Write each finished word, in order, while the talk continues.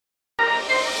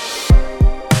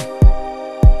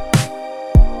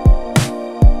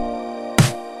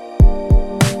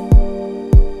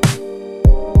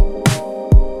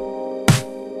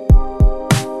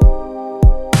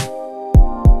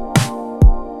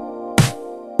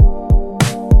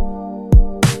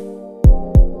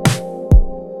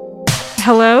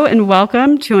and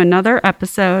welcome to another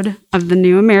episode of the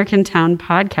New American Town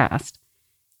podcast.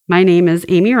 My name is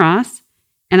Aimee Ross,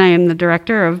 and I am the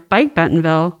director of Bike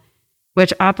Bentonville,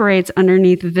 which operates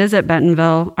underneath Visit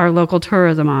Bentonville, our local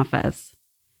tourism office.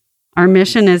 Our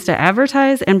mission is to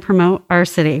advertise and promote our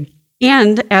city.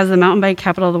 And as the mountain bike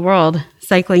capital of the world,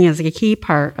 cycling is a key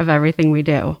part of everything we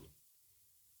do.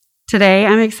 Today,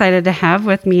 I'm excited to have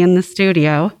with me in the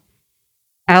studio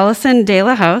Allyson de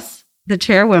la House, the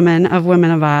chairwoman of Women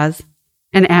of Oz,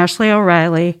 and Ashley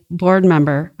O'Reilly, board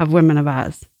member of Women of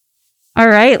Oz. All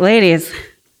right, ladies.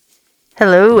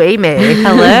 Hello, Aimee.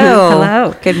 Hello.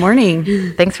 Hello. Good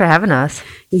morning. Thanks for having us.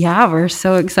 Yeah, we're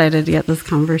so excited to get this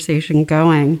conversation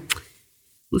going.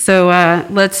 So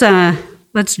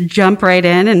let's jump right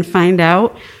in and find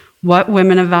out what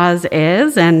Women of Oz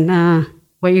is and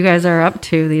what you guys are up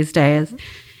to these days.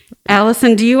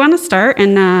 Allyson, do you want to start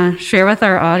and share with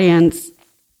our audience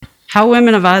how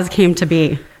Women of Oz came to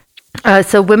be?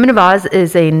 So Women of Oz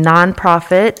is a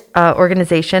nonprofit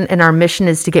organization, and our mission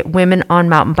is to get women on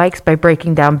mountain bikes by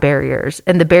breaking down barriers.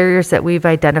 And the barriers that we've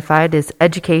identified is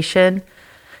education,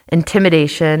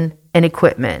 intimidation, and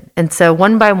equipment. And so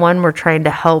one by one, we're trying to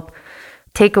help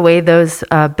take away those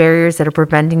barriers that are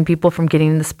preventing people from getting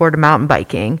in the sport of mountain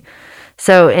biking.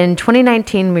 So in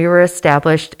 2019, we were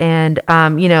established, and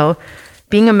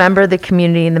being a member of the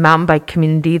community, in the mountain bike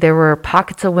community, there were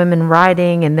pockets of women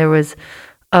riding, and there was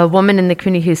a woman in the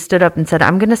community who stood up and said,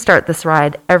 I'm going to start this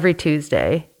ride every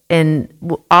Tuesday, and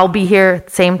I'll be here at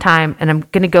the same time, and I'm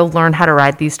going to go learn how to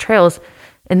ride these trails.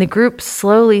 And the group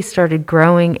slowly started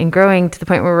growing and growing to the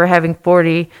point where we're having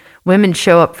 40 women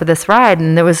show up for this ride,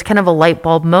 and there was kind of a light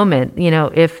bulb moment.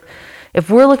 If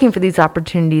we're looking for these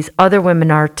opportunities, other women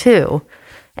are too.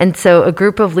 And so a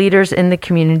group of leaders in the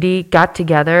community got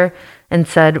together and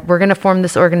said, we're going to form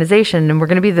this organization, and we're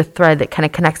going to be the thread that kind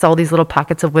of connects all these little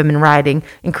pockets of women riding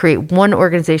and create one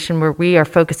organization where we are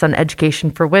focused on education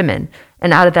for women.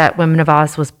 And out of that, Women of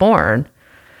Oz was born.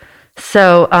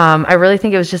 So I really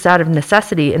think it was just out of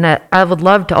necessity. And I would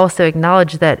love to also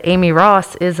acknowledge that Aimee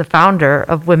Ross is a founder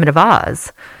of Women of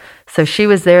Oz. So she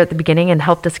was there at the beginning and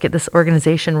helped us get this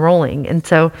organization rolling. And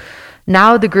so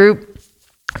now the group,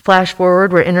 flash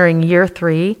forward, we're entering year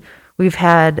 3. We've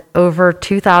had over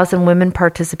 2,000 women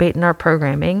participate in our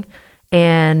programming,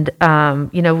 and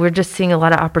we're just seeing a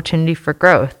lot of opportunity for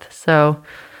growth. So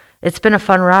it's been a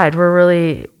fun ride.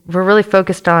 We're really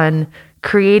focused on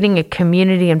creating a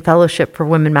community and fellowship for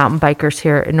women mountain bikers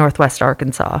here in Northwest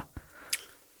Arkansas.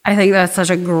 I think that's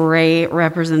such a great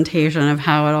representation of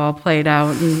how it all played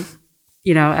out. And,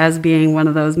 as being one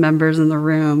of those members in the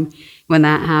room when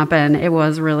that happened, it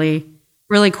was really,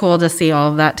 really cool to see all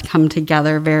of that come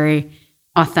together very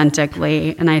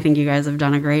authentically. And I think you guys have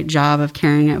done a great job of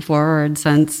carrying it forward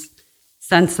since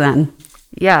then.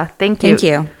 Yeah, thank you. Thank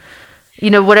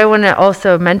you. What I want to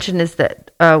also mention is that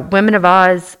Women of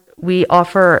Oz, we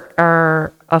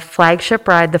offer a flagship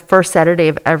ride the first Saturday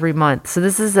of every month. So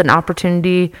this is an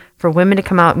opportunity for women to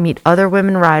come out and meet other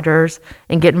women riders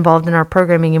and get involved in our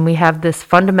programming. And we have this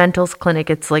fundamentals clinic.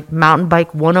 It's like Mountain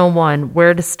Bike 101,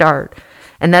 where to start.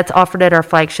 And that's offered at our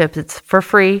flagships. It's for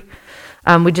free.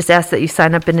 We just ask that you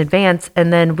sign up in advance,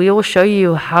 and then we will show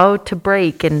you how to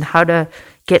brake and how to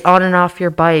get on and off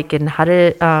your bike and how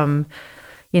to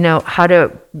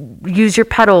use your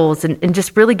pedals and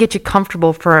just really get you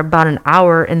comfortable for about an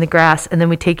hour in the grass. And then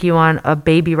we take you on a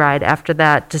baby ride after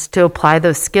that, just to apply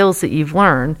those skills that you've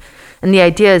learned. And the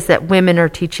idea is that women are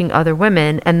teaching other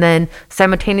women. And then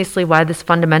simultaneously, while this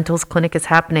fundamentals clinic is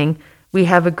happening, we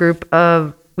have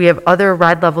other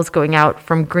ride levels going out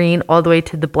from green all the way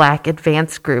to the black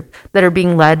advanced group that are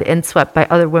being led and swept by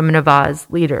other Women of Oz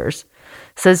leaders.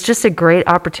 So it's just a great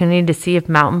opportunity to see if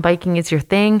mountain biking is your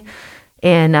thing,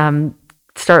 and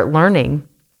start learning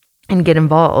and get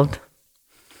involved.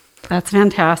 That's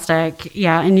fantastic.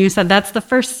 Yeah, and you said that's the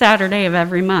first Saturday of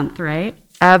every month, right?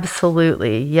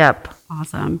 Absolutely. Yep.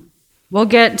 Awesome. We'll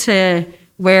get to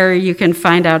where you can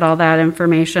find out all that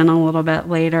information a little bit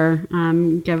later,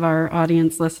 give our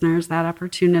audience listeners that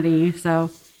opportunity. So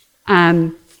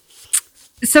a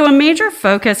major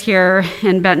focus here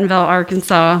in Bentonville,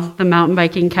 Arkansas, the mountain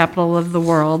biking capital of the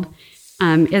world,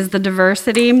 is the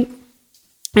diversity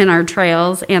in our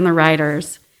trails and the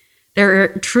riders. There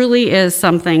truly is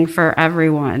something for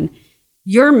everyone.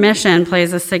 Your mission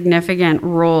plays a significant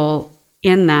role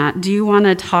in that. Do you want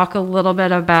to talk a little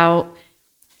bit about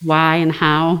why and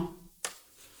how?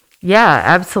 Yeah,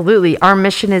 absolutely. Our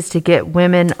mission is to get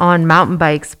women on mountain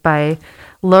bikes by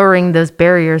lowering those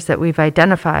barriers that we've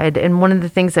identified. And one of the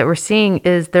things that we're seeing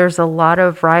is there's a lot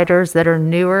of riders that are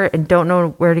newer and don't know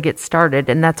where to get started.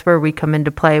 And that's where we come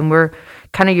into play. And we're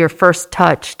kind of your first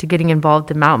touch to getting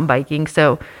involved in mountain biking.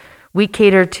 So we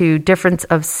cater to difference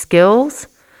of skills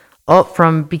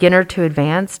from beginner to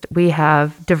advanced. We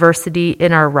have diversity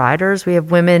in our riders. We have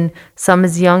women, some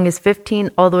as young as 15,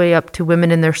 all the way up to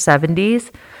women in their 70s.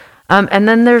 And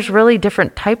then there's really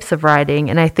different types of riding.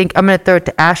 And I think I'm going to throw it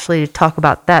to Ashley to talk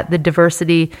about that, the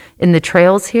diversity in the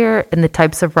trails here and the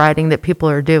types of riding that people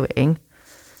are doing.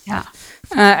 Yeah.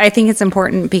 I think it's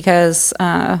important because,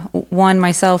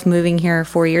 myself moving here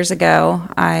 4 years ago,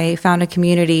 I found a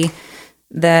community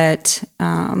that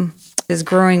is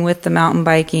growing with the mountain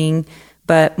biking,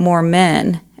 but more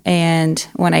men. And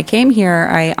when I came here,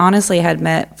 I honestly had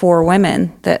met 4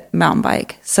 women that mountain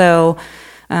bike. So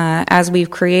as we've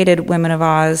created Women of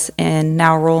Oz and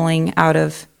now rolling out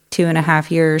of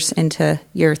 2.5 years into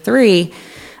year 3,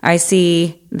 I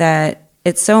see that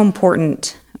it's so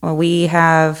important. We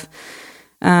have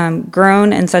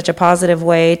grown in such a positive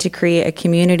way to create a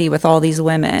community with all these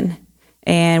women.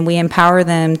 And we empower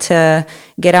them to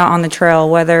get out on the trail,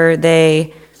 whether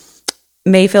they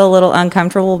may feel a little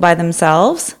uncomfortable by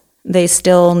themselves. They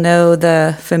still know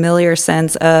the familiar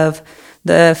sense of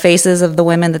the faces of the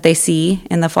women that they see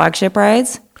in the flagship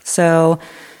rides. So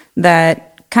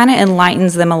that kind of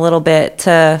enlightens them a little bit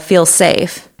to feel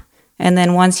safe. And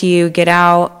then once you get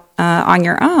out on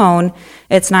your own,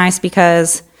 it's nice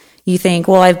because you think,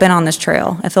 well, I've been on this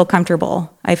trail. I feel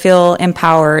comfortable. I feel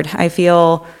empowered. I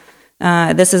feel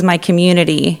this is my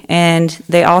community. And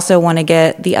they also want to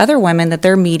get the other women that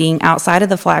they're meeting outside of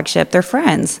the flagship, their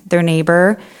friends, their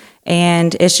neighbor.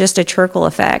 And it's just a trickle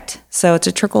effect. So it's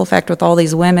a trickle effect with all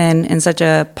these women in such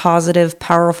a positive,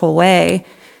 powerful way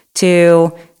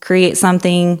to create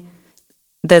something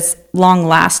that's long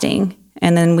lasting.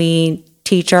 And then we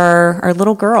teach our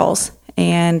little girls,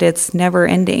 and it's never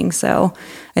ending. So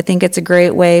I think it's a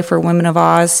great way for Women of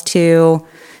Oz to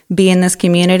be in this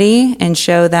community and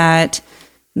show that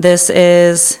this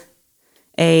is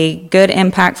a good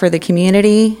impact for the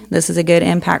community. This is a good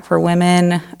impact for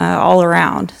women all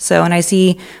around. So, and I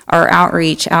see our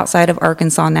outreach outside of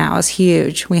Arkansas now is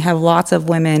huge. We have lots of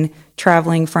women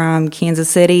traveling from Kansas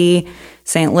City,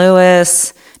 St.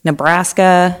 Louis,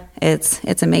 Nebraska.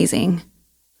 It's amazing.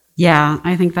 Yeah,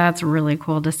 I think that's really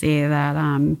cool to see that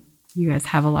you guys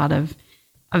have a lot of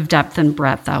depth and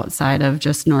breadth outside of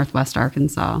just Northwest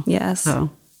Arkansas. Yes.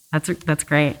 So that's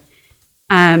great.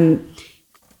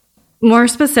 More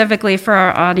specifically for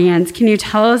our audience, can you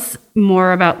tell us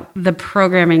more about the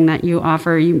programming that you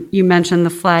offer? You mentioned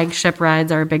the flagship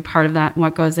rides are a big part of that and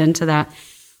what goes into that.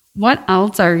 What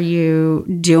else are you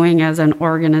doing as an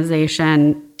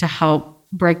organization to help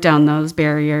break down those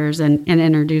barriers and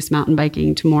introduce mountain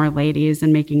biking to more ladies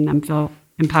and making them feel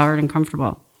empowered and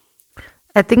comfortable?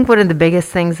 I think one of the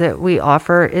biggest things that we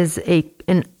offer is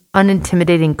an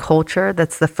unintimidating culture.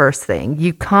 That's the first thing.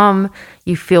 You come,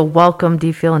 you feel welcomed,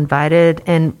 you feel invited,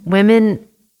 and women,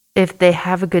 if they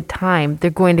have a good time, they're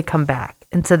going to come back.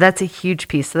 And so that's a huge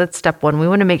piece. So that's step one. We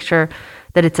want to make sure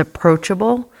that it's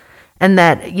approachable and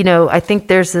that, I think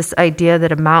there's this idea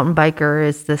that a mountain biker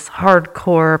is this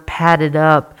hardcore, padded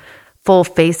up, full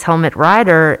face helmet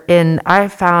rider. And I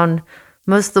found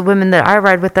most of the women that I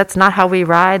ride with, that's not how we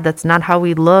ride. That's not how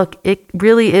we look. It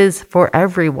really is for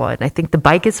everyone. I think the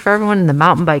bike is for everyone, and the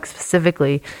mountain bike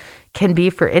specifically can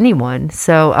be for anyone.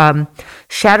 So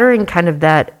shattering kind of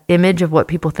that image of what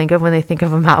people think of when they think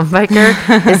of a mountain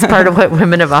biker is part of what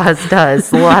Women of Oz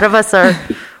does. A lot of us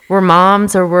we're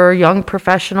moms, or we're young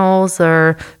professionals,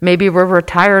 or maybe we're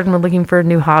retired and we're looking for a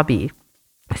new hobby.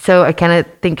 So I kind of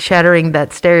think shattering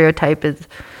that stereotype has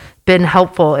been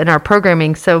helpful in our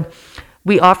programming. So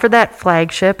we offer that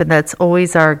flagship, and that's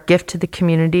always our gift to the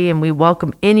community. And we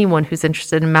welcome anyone who's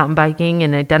interested in mountain biking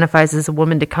and identifies as a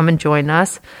woman to come and join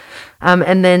us.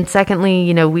 And then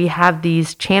secondly, we have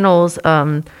these channels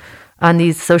on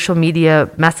these social media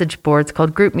message boards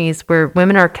called GroupMes where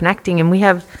women are connecting. And we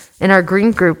have in our green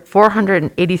group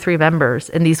 483 members.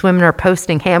 And these women are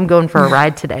posting, hey, I'm going for a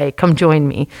ride today. Come join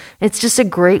me. It's just a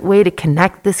great way to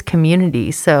connect this community.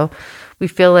 So we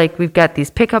feel like we've got these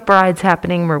pickup rides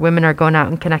happening where women are going out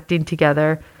and connecting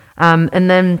together. And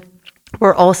then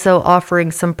we're also offering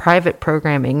some private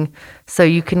programming. So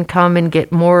you can come and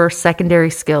get more secondary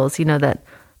skills. That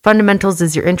fundamentals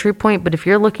is your entry point, but if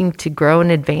you're looking to grow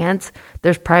and advance,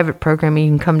 there's private programming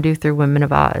you can come do through Women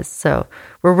of Oz. So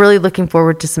we're really looking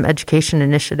forward to some education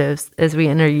initiatives as we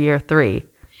enter year 3.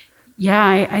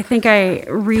 Yeah, I think I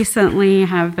recently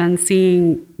have been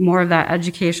seeing more of that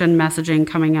education messaging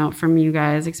coming out from you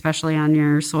guys, especially on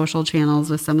your social channels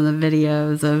with some of the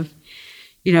videos of,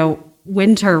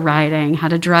 winter riding, how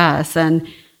to dress. And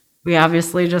we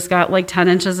obviously just got like 10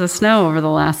 inches of snow over the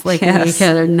last week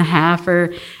and a half.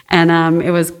 And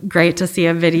it was great to see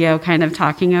a video kind of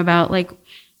talking about like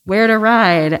where to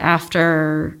ride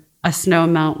after a snow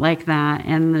melt like that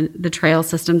and the trail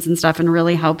systems and stuff, and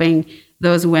really helping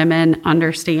those women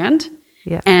understand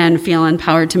and feel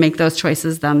empowered to make those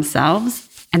choices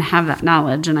themselves and have that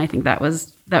knowledge. And I think that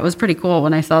was pretty cool.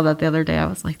 When I saw that the other day, I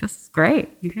was like, this is great.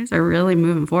 You guys are really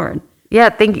moving forward. Yeah,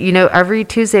 every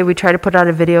Tuesday we try to put out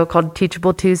a video called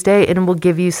Teachable Tuesday, and we'll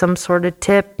give you some sort of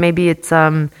tip. Maybe it's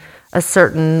a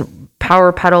certain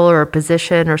power pedal or a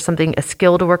position or something, a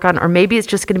skill to work on, or maybe it's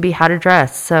just going to be how to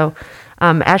dress. So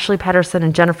Ashley Patterson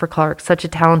and Jennifer Clark, such a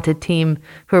talented team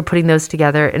who are putting those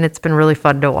together, and it's been really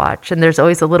fun to watch. And there's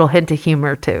always a little hint of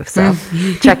humor too. So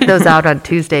check those out on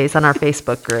Tuesdays on our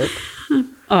Facebook group.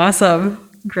 Awesome.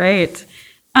 Great.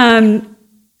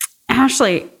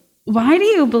 Ashley, why do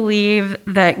you believe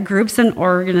that groups and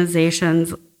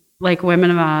organizations like Women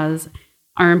of Oz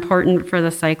are important for the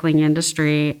cycling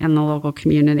industry and the local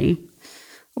community?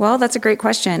 Well, that's a great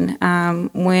question.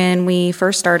 When we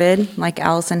first started, like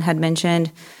Allyson had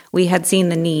mentioned, we had seen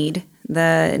the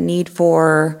need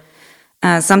for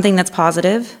something that's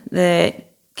positive, that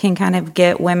can kind of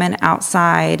get women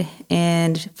outside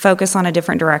and focus on a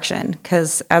different direction.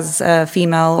 Because as a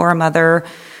female or a mother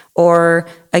or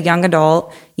a young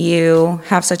adult, you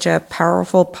have such a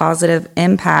powerful, positive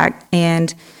impact.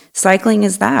 And cycling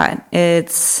is that.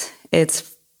 It's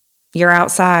you're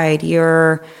outside,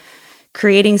 you're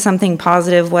creating something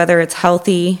positive, whether it's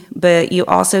healthy, but you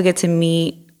also get to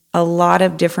meet a lot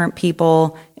of different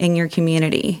people in your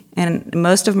community. And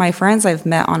most of my friends I've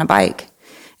met on a bike.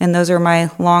 And those are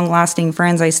my long-lasting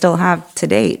friends I still have to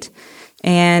date.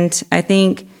 And I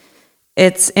think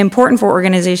it's important for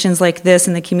organizations like this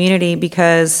in the community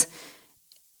because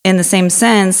in the same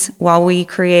sense, while we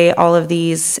create all of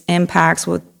these impacts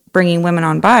with bringing women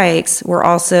on bikes,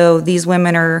 these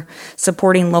women are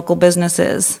supporting local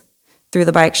businesses through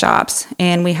the bike shops.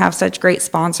 And we have such great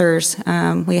sponsors.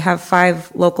 We have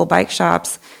 5 local bike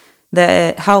shops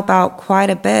that help out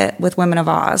quite a bit with Women of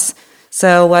Oz.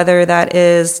 So whether that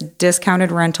is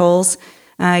discounted rentals,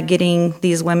 getting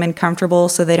these women comfortable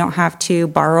so they don't have to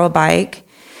borrow a bike.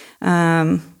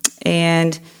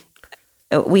 And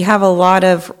we have a lot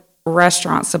of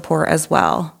restaurant support as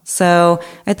well. So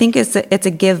I think it's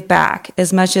a give back.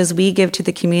 As much as we give to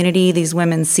the community, these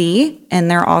women see,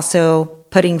 and they're also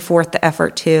putting forth the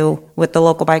effort too with the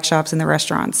local bike shops and the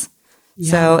restaurants.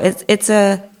 Yeah. So it's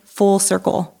a full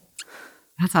circle.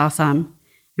 That's awesome.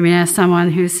 I mean, as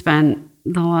someone who's spent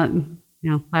the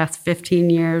last 15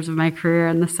 years of my career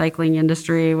in the cycling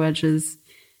industry, which is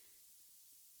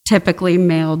typically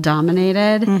male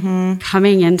dominated,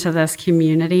 coming into this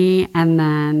community and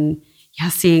then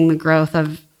seeing the growth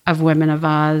of Women of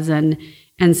Oz and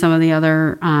some of the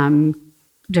other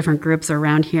different groups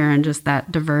around here, and just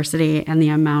that diversity and the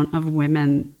amount of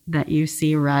women that you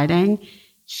see riding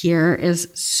here is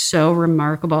so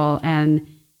remarkable. And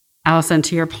Allyson,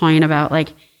 to your point about like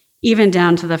even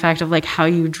down to the fact of like how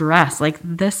you dress, like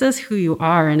this is who you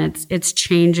are, and it's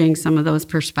changing some of those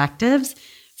perspectives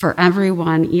for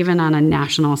everyone, even on a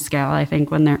national scale. I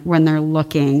think when they're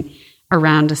looking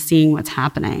around to seeing what's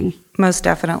happening. Most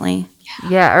definitely.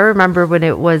 Yeah, I remember when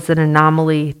it was an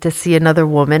anomaly to see another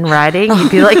woman riding. You'd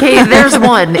be like, hey, there's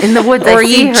one in the woods. Or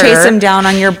you'd chase him down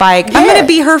on your bike. Yeah. I'm going to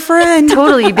be her friend.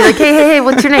 Totally. You'd be like, hey,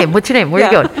 what's your name? What's your name? Where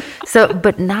are you going? So,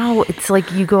 but now it's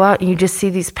like you go out and you just see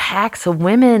these packs of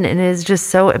women, and it is just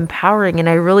so empowering. And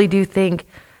I really do think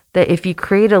that if you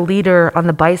create a leader on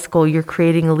the bicycle, you're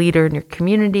creating a leader in your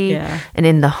community and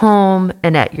in the home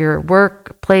and at your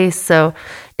workplace. So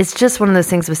it's just one of those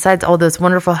things, besides all those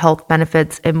wonderful health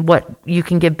benefits and what you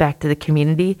can give back to the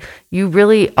community, you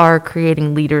really are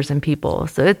creating leaders and people.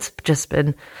 So it's just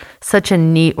been such a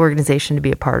neat organization to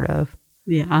be a part of.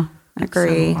 Yeah,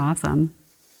 agree. So awesome.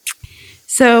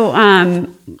 So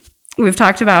we've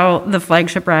talked about the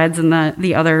flagship rides and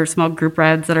the other small group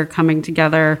rides that are coming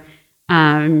together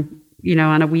on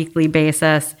a weekly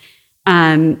basis.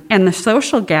 And the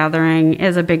social gathering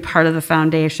is a big part of the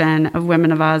foundation of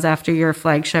Women of Oz after your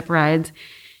flagship rides.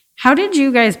 How did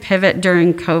you guys pivot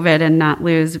during COVID and not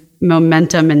lose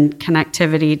momentum and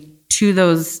connectivity to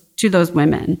those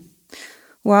women?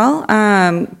 Well,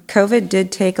 COVID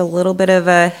did take a little bit of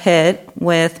a hit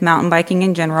with mountain biking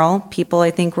in general. People,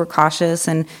 I think, were cautious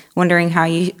and wondering how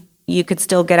you could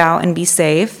still get out and be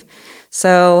safe.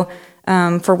 So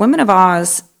for Women of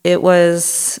Oz,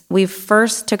 we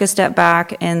first took a step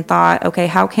back and thought, okay,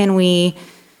 how can we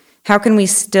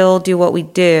still do what we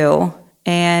do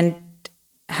and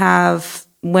have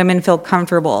women feel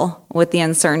comfortable with the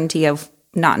uncertainty of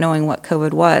not knowing what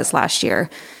COVID was last year.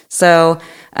 So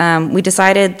we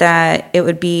decided that it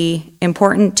would be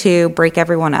important to break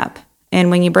everyone up. And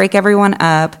when you break everyone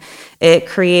up, it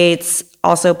creates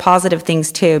also positive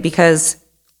things too, because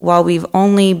while we've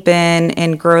only been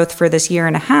in growth for this year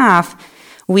and a half,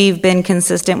 we've been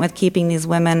consistent with keeping these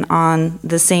women on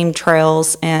the same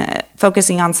trails and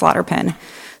focusing on slaughter pen.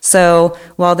 So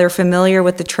while they're familiar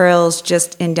with the trails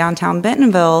just in downtown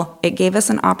Bentonville, it gave us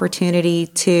an opportunity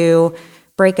to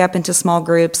break up into small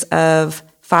groups of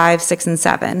 5, 6, and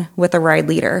 7 with a ride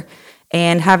leader,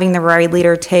 and having the ride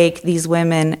leader take these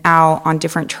women out on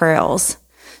different trails.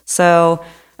 So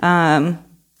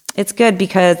it's good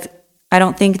because I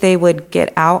don't think they would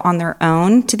get out on their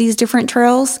own to these different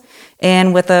trails.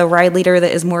 And with a ride leader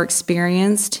that is more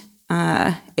experienced,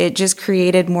 it just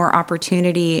created more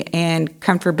opportunity and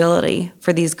comfortability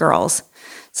for these girls.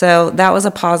 So that was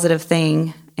a positive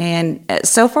thing. And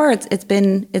so far it's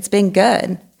been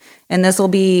good. And this will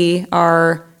be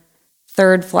our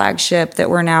third flagship that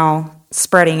we're now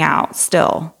spreading out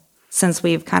still, since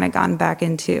we've kind of gone back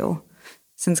into,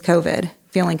 since COVID,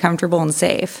 feeling comfortable and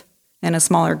safe in a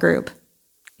smaller group.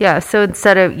 Yeah, so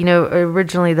instead of,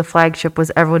 originally the flagship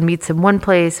was everyone meets in one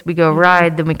place, we go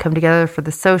ride, then we come together for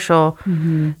the social.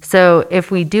 Mm-hmm. So if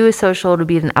we do a social, it'll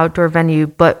be at an outdoor venue,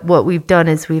 but what we've done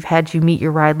is we've had you meet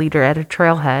your ride leader at a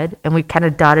trailhead, and we've kind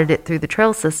of dotted it through the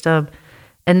trail system.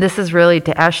 And this is really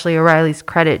to Ashley O'Reilly's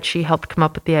credit. She helped come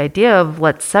up with the idea of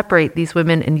let's separate these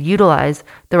women and utilize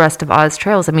the rest of Oz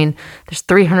trails. I mean, there's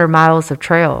 300 miles of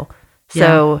trail.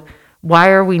 So why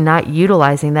are we not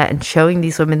utilizing that and showing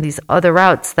these women these other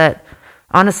routes that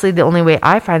honestly, the only way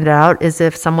I find it out is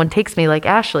if someone takes me like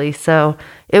Ashley. So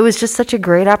it was just such a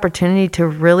great opportunity to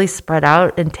really spread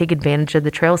out and take advantage of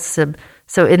the trail system.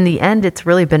 So in the end, it's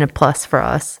really been a plus for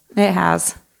us. It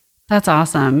has. That's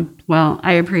awesome. Well,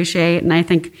 I appreciate, and I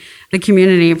think the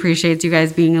community appreciates you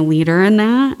guys being a leader in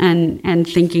that and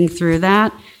thinking through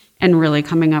that and really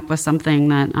coming up with something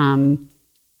that,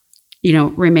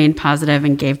 remained positive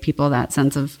and gave people that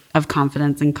sense of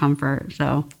confidence and comfort.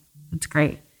 So it's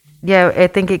great. Yeah, I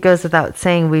think it goes without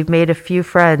saying we've made a few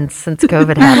friends since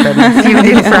COVID happened, a few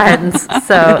new friends.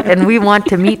 So, and we want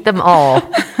to meet them all.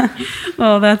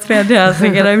 Oh, that's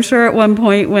fantastic. And I'm sure at one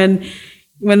point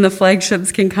when the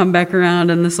flagships can come back around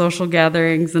and the social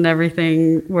gatherings and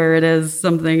everything where it is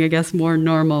something, I guess, more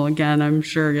normal again, I'm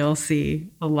sure you'll see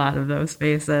a lot of those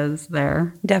faces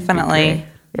there. Definitely.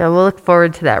 Yeah, we'll look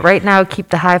forward to that. Right now, keep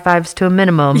the high fives to a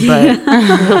minimum, but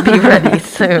we'll be ready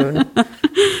soon.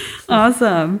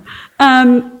 Awesome.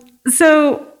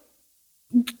 So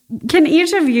can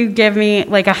each of you give me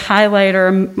like a highlight or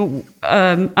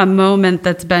a moment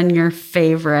that's been your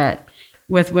favorite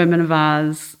with Women of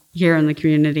Oz here in the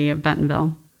community of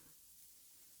Bentonville?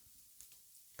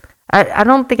 I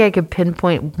don't think I could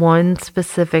pinpoint one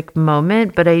specific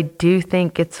moment, but I do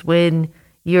think it's when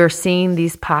you're seeing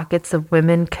these pockets of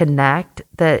women connect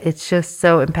that it's just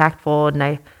so impactful.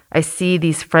 And I see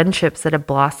these friendships that have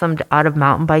blossomed out of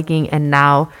mountain biking, and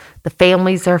now the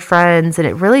families are friends, and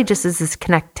it really just is this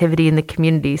connectivity in the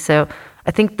community. So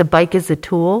I think the bike is a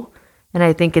tool, and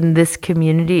I think in this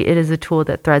community, it is a tool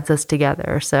that threads us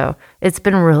together. So it's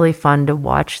been really fun to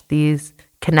watch these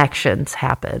connections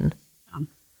happen.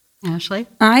 Ashley?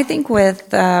 I think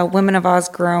with Women of Oz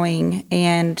growing,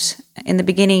 and in the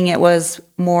beginning it was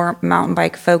more mountain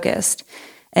bike focused,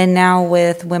 and now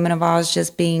with Women of Oz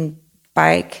just being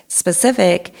bike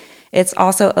specific, it's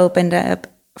also opened up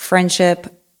friendship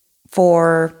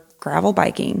for gravel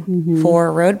biking,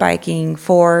 for road biking,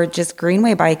 for just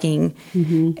greenway biking.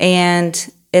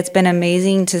 And it's been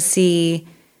amazing to see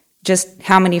just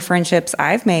how many friendships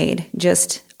I've made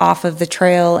just off of the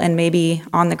trail and maybe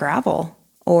on the gravel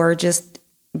or just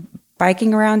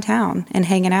biking around town and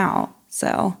hanging out.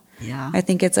 So I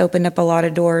think it's opened up a lot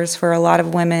of doors for a lot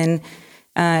of women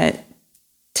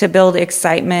to build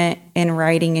excitement in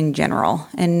riding in general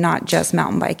and not just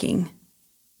mountain biking.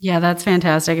 Yeah, that's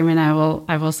fantastic. I mean, I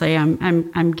will say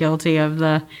I'm guilty of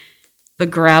the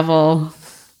gravel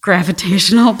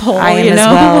gravitational pull. I am as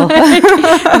well.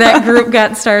 That group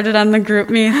got started on the group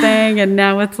me thing, and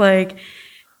now it's like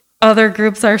other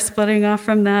groups are splitting off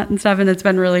from that and stuff, and it's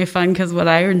been really fun because what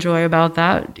I enjoy about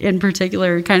that in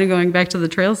particular, kind of going back to the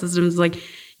trail system, is like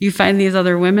you find these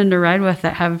other women to ride with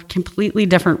that have completely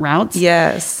different routes.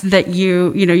 Yes. That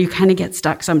you kind of get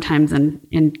stuck sometimes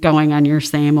in going on your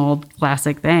same old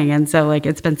classic thing. And so like,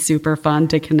 it's been super fun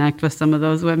to connect with some of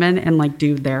those women and like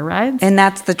do their rides. And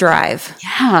that's the drive.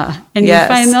 Yeah. And you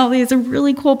find all these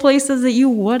really cool places that you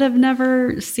would have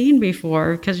never seen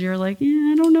before because you're like,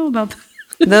 yeah, I don't know about that.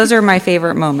 Those are my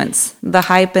favorite moments. The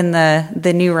hype and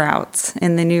the new routes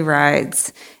and the new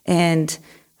rides and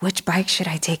which bike should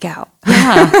I take out?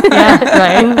 Yeah,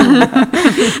 right.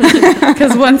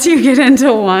 Because once you get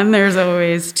into one, there's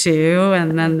always two,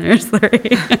 and then there's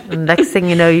three. Next thing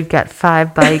you know, you've got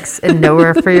 5 bikes and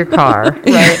nowhere for your car.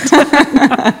 Right.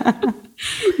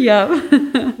 Yep.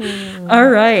 All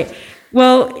right.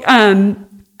 Well,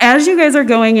 as you guys are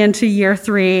going into year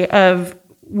 3 of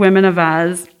Women of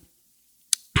Oz,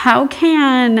 how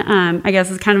can, I guess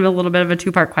it's kind of a little bit of a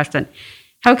 2-part question.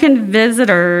 How can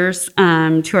visitors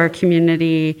to our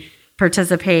community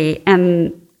participate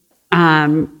and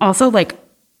also like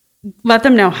let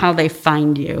them know how they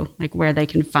find you, like where they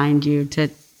can find you to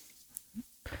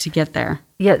get there?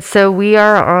 Yeah, so we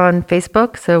are on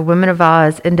Facebook, so Women of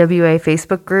Oz NWA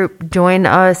Facebook group. Join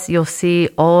us. You'll see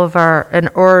all of our,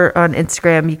 or on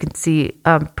Instagram, you can see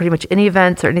pretty much any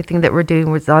events or anything that we're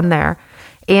doing was on there.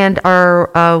 And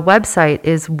our website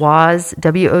is WOZ,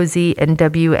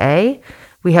 WOZNWA.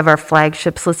 We have our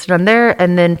flagships listed on there.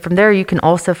 And then from there, you can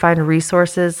also find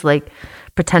resources like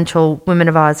potential Women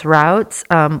of Oz routes,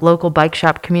 local bike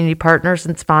shop community partners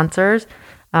and sponsors,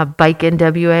 Bike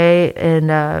NWA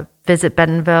and Visit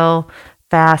Bentonville,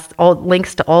 FAST, all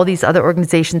links to all these other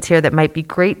organizations here that might be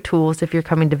great tools if you're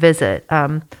coming to visit.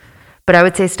 But I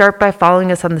would say start by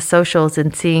following us on the socials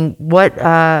and seeing what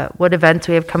events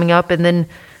we have coming up, and then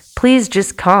please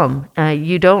just come.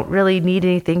 You don't really need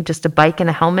anything, just a bike and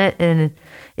a helmet. And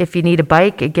if you need a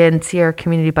bike, again, see our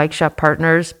community bike shop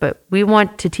partners. But we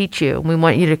want to teach you, and we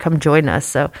want you to come join us.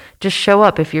 So just show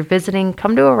up. If you're visiting,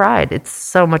 come to a ride. It's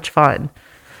so much fun.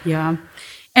 Yeah.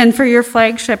 And for your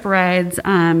flagship rides,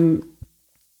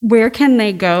 where can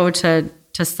they go to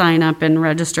sign up and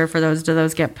register for those? Do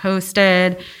those get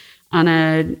posted on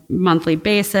a monthly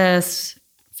basis,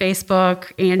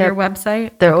 Facebook, and your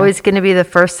website? They're always going to be the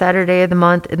first Saturday of the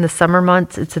month. In the summer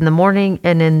months, it's in the morning,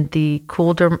 and in the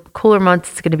cooler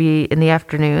months, it's going to be in the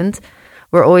afternoons.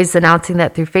 We're always announcing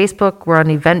that through Facebook. We're on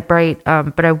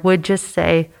Eventbrite, but I would just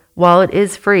say, while it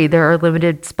is free, there are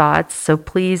limited spots, so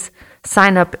please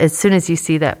sign up as soon as you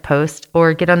see that post,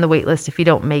 or get on the wait list if you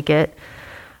don't make it.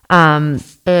 And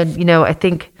I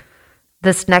think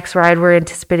this next ride, we're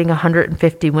anticipating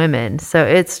 150 women. So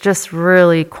it's just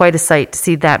really quite a sight to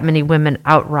see that many women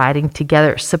out riding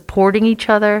together, supporting each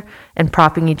other and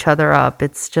propping each other up.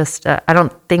 It's just, I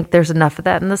don't think there's enough of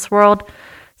that in this world.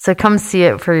 So come see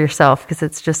it for yourself, because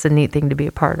it's just a neat thing to be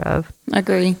a part of.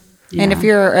 Agree. Yeah. And if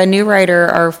you're a new rider,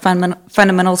 our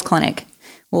fundamentals clinic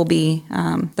will be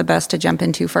the best to jump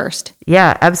into first.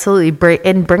 Yeah, absolutely.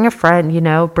 Bring a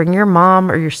friend, bring your mom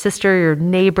or your sister, your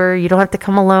neighbor. You don't have to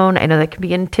come alone. I know that can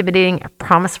be intimidating. I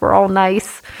promise we're all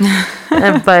nice.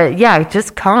 But yeah,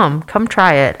 just come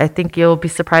try it. I think you'll be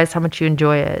surprised how much you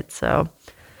enjoy it. So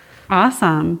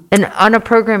awesome. And on a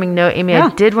programming note, Aimee, yeah.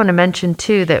 I did want to mention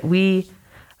too that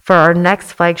for our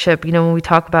next flagship, when we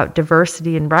talk about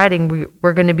diversity in riding,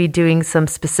 we're going to be doing some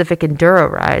specific enduro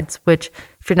rides, which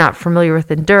if you're not familiar with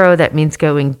enduro, that means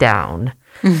going down,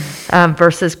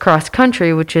 versus cross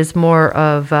country, which is more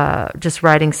of just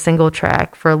riding single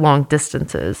track for long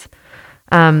distances.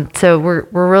 So we're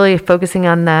really focusing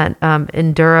on that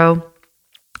enduro.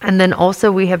 And then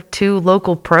also we have 2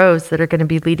 local pros that are going to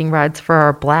be leading rides for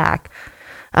our black.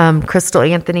 Crystal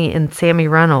Anthony and Sammy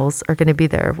Reynolds are going to be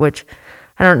there, which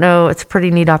I don't know, it's a pretty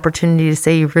neat opportunity to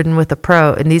say you've ridden with a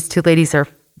pro. And these 2 ladies are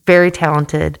very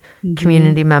talented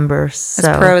community members.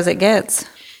 As pro as it gets.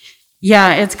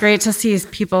 Yeah, it's great to see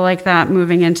people like that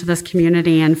moving into this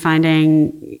community and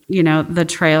finding, the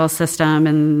trail system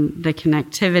and the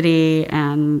connectivity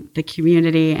and the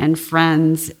community and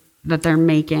friends that they're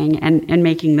making and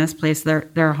making this place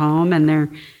their home and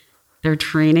their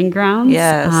training grounds.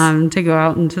 Yes. To go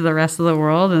out into the rest of the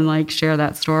world and share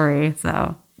that story.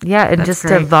 So yeah, and just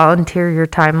great. to volunteer your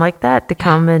time like that to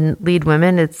come and lead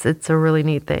women, it's a really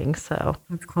neat thing. So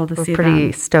it's cool to see. We're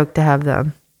pretty stoked to have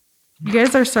them. You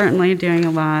guys are certainly doing a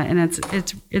lot, and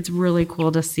it's really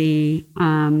cool to see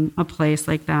a place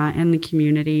like that in the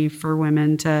community for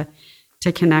women to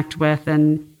connect with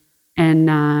and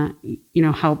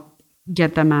help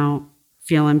get them out,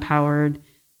 feel empowered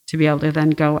to be able to then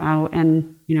go out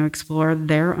and explore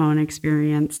their own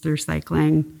experience through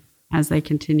cycling as they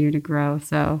continue to grow.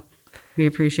 So we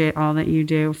appreciate all that you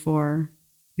do for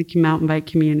the mountain bike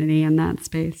community in that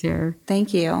space here.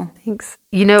 Thank you. Thanks.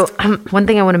 One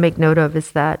thing I want to make note of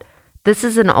is that this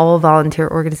is an all-volunteer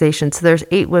organization. So there's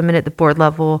 8 women at the board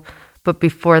level. But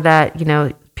before that,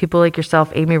 people like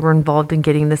yourself, Aimee, were involved in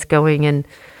getting this going. And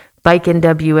Bike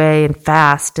NWA and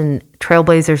FAST and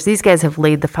Trailblazers, these guys have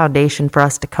laid the foundation for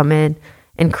us to come in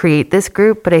and create this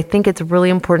group. But I think it's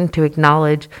really important to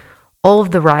acknowledge all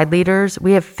of the ride leaders.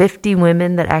 We have 50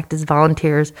 women that act as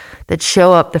volunteers that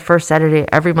show up the first Saturday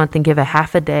every month and give a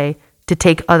half a day to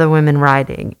take other women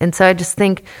riding. And so I just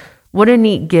think what a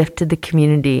neat gift to the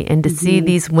community, and to see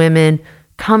these women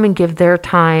come and give their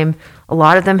time. A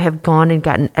lot of them have gone and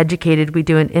gotten educated. We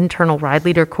do an internal ride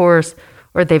leader course,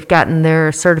 or they've gotten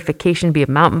their certification to be a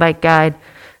mountain bike guide.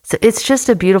 So it's just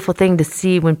a beautiful thing to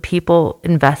see when people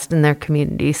invest in their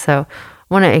community. So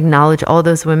I want to acknowledge all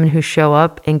those women who show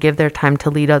up and give their time to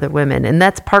lead other women. And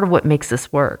that's part of what makes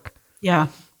this work. Yeah.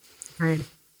 Great.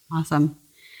 Awesome.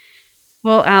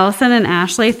 Well, Allyson and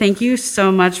Ashley, thank you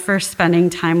so much for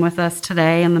spending time with us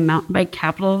today in the mountain bike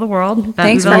capital of the world.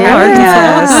 Thanks for Bentonville, having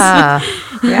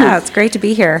Arkansas. us. Yeah, it's great to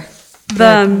be here.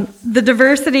 The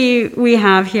diversity we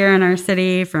have here in our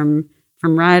city from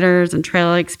riders and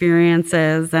trail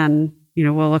experiences, and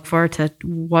we'll look forward to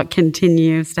what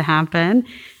continues to happen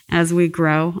as we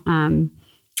grow.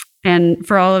 And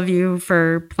for all of you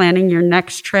for planning your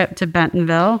next trip to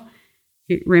Bentonville,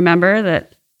 remember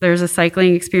that there's a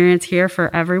cycling experience here for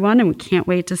everyone, and we can't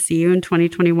wait to see you in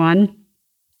 2021.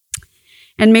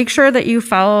 And make sure that you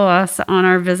follow us on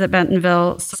our Visit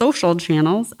Bentonville social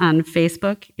channels on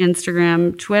Facebook,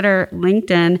 Instagram, Twitter,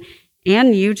 LinkedIn,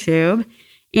 and YouTube,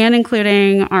 and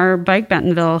including our Bike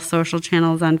Bentonville social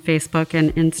channels on Facebook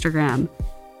and Instagram.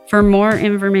 For more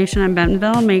information on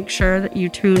Bentonville, make sure that you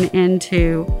tune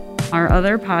into our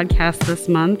other podcast this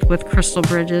month with Crystal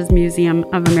Bridges Museum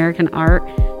of American Art.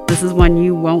 This is one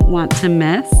you won't want to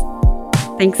miss.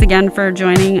 Thanks again for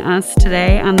joining us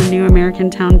today on the New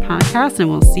American Town podcast, and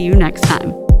we'll see you next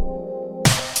time.